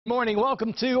Morning.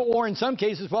 Welcome to, or in some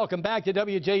cases, welcome back to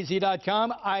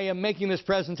WJZ.com. I am making this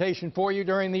presentation for you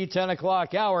during the 10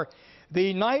 o'clock hour.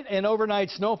 The night and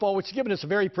overnight snowfall, which has given us a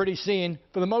very pretty scene,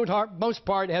 for the most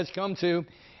part, has come to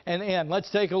an end. Let's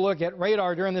take a look at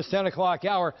radar during this 10 o'clock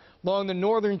hour. Along the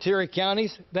northern tier of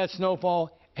counties, that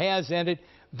snowfall has ended.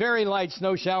 Very light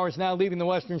snow showers now leaving the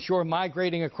western shore,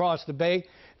 migrating across the bay.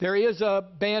 There is a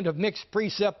band of mixed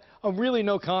precip of really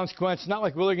no consequence, not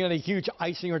like we're looking at a huge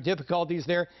icing or difficulties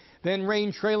there. Then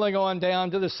rain trailing on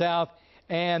down to the south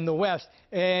and the west.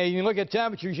 And you look at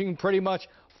temperatures, you can pretty much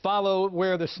follow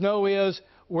where the snow is,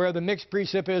 where the mixed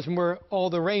precip is, and where all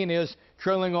the rain is,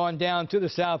 trailing on down to the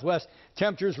southwest.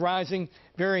 Temperatures rising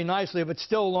very nicely, but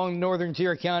still along the northern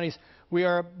tier counties, we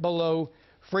are below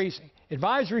freezing.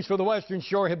 Advisories for the western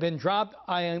shore have been dropped,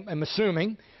 I am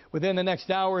assuming, within the next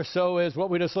hour or so, as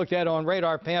what we just looked at on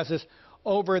radar passes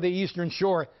over the eastern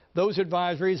shore. Those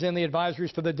advisories and the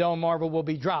advisories for the Delmarva will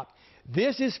be dropped.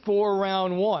 This is for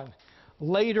round one.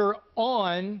 Later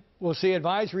on, we'll see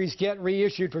advisories get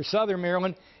reissued for southern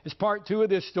Maryland as part two of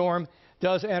this storm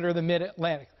does enter the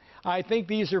mid-Atlantic. I think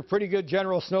these are pretty good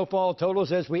general snowfall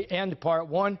totals as we end part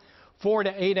one. 4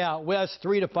 to 8 out west,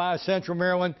 3 to 5 central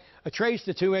Maryland, a trace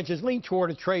to 2 inches, lean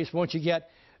toward a trace once you get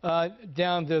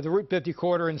down to the Route 50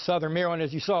 corridor in southern Maryland.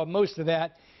 As you saw, most of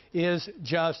that is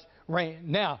just rain.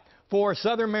 Now, for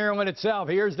southern Maryland itself,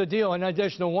 here's the deal. An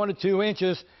additional 1 to 2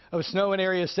 inches of snow in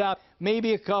areas south,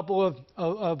 maybe a couple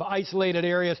of isolated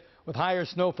areas with higher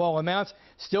snowfall amounts.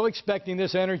 Still expecting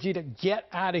this energy to get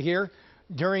out of here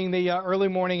during the early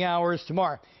morning hours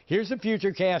tomorrow. Here's the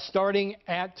futurecast starting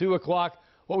at 2 o'clock.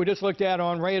 What we just looked at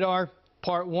on radar,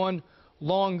 part one,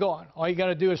 long gone. All you got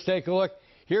to do is take a look.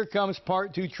 Here comes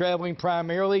part two, traveling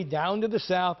primarily down to the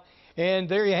south. And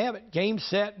there you have it. Game,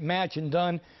 set, match, and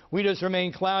done. We just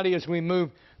remain cloudy as we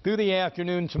move through the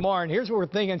afternoon tomorrow. And here's what we're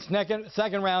thinking,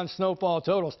 second round snowfall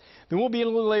totals. There will be a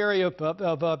little area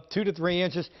of 2 to 3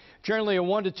 inches, generally a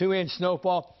 1 to 2 inch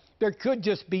snowfall. There could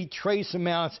just be trace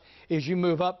amounts as you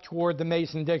move up toward the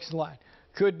Mason-Dixon line.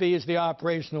 Could be is the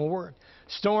operational word.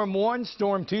 Storm 1,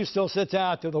 Storm 2 still sits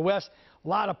out to the west. A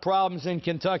lot of problems in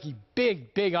Kentucky. Big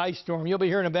ice storm. You'll be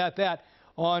hearing about that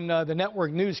on the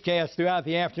network newscast throughout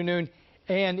the afternoon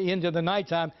and into the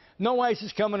nighttime. No ice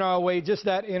is coming our way, just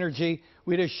that energy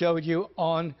we just showed you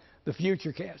on the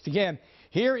Futurecast. Again,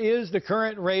 here is the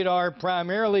current radar,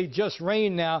 primarily just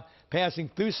rain now passing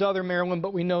through southern Maryland,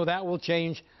 but we know that will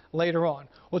change later on.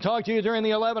 We'll talk to you during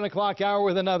the 11 o'clock hour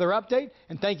with another update,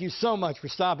 and thank you so much for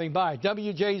stopping by.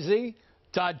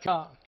 WJZ.com.